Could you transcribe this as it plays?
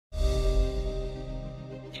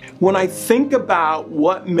When I think about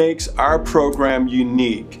what makes our program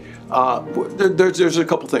unique, there's a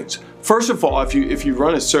couple things. First of all, if you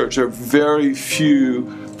run a search, there are very few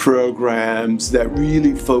programs that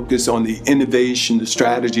really focus on the innovation, the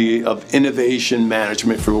strategy of innovation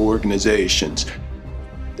management for organizations.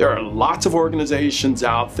 There are lots of organizations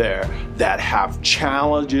out there that have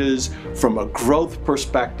challenges from a growth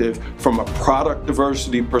perspective, from a product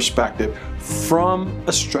diversity perspective, from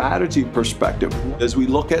a strategy perspective. As we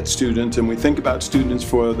look at students and we think about students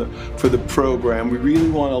for the program, we really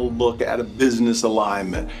want to look at a business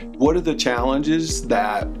alignment. What are the challenges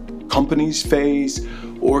that companies face,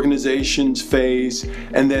 organizations face,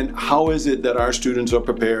 and then how is it that our students are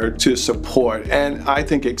prepared to support and I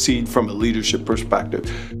think exceed from a leadership perspective.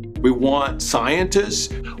 We want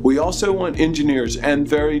scientists, we also want engineers and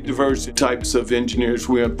very diverse types of engineers.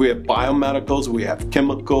 We have biomedicals, we have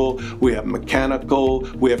chemical, we have mechanical,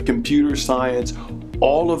 we have computer science.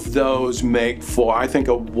 All of those make for, I think,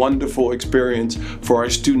 a wonderful experience for our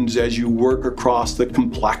students as you work across the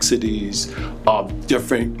complexities of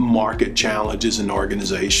different market challenges and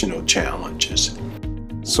organizational challenges.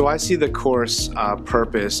 So I see the course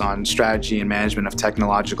purpose on strategy and management of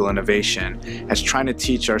technological innovation as trying to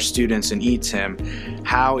teach our students in E&TIM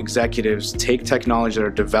how executives take technologies that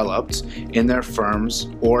are developed in their firms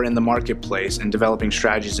or in the marketplace and developing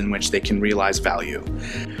strategies in which they can realize value.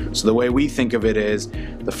 So the way we think of it is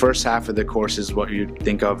the first half of the course is what you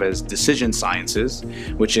think of as decision sciences,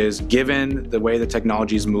 which is given the way the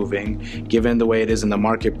technology is moving, given the way it is in the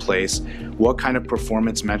marketplace, what kind of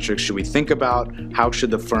performance metrics should we think about? How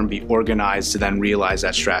should the firm be organized to then realize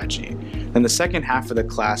that strategy? Then the second half of the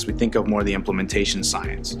class, we think of more the implementation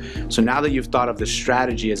science. So now that you've thought of the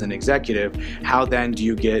strategy as an executive, how then do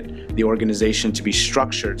you get the organization to be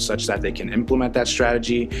structured such that they can implement that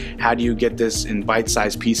strategy? How do you get this in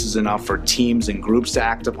bite-sized pieces enough for teams and groups to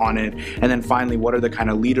act upon it? And then finally, what are the kind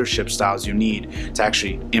of leadership styles you need to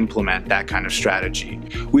actually implement that kind of strategy?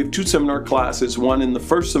 We have two seminar classes, one in the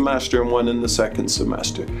first semester and one in the second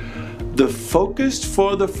semester. The focus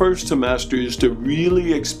for the first semester is to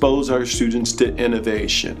really expose our students to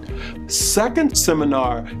innovation. Second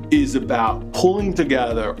seminar is about pulling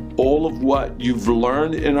together all of what you've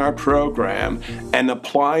learned in our program and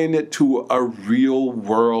applying it to a real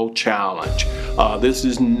world challenge. This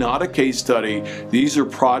is not a case study. These are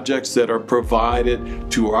projects that are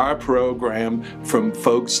provided to our program from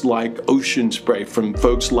folks like Ocean Spray, from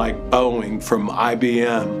folks like Boeing, from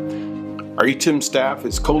IBM. Our E&TIM staff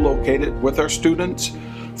is co-located with our students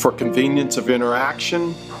for convenience of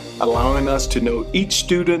interaction, allowing us to know each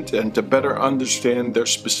student and to better understand their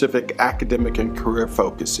specific academic and career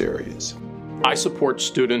focus areas. I support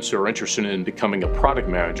students who are interested in becoming a product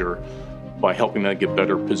manager by helping them get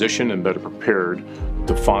better positioned and better prepared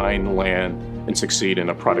to find, land, and succeed in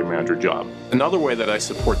a product manager job. Another way that I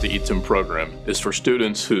support the E&TIM program is for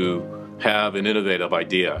students who have an innovative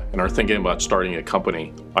idea and are thinking about starting a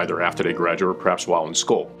company either after they graduate or perhaps while in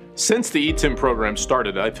school. Since the E&TIM program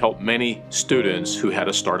started, I've helped many students who had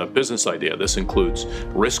a startup business idea. This includes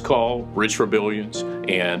RiskCall, Bridge for Billions,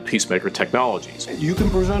 and Peacemaker Technologies. You can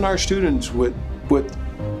present our students with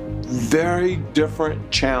very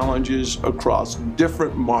different challenges across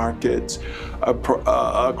different markets,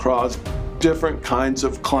 across different kinds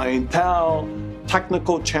of clientele,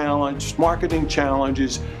 technical challenge, marketing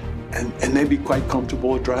challenges, and they'd be quite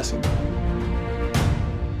comfortable addressing them.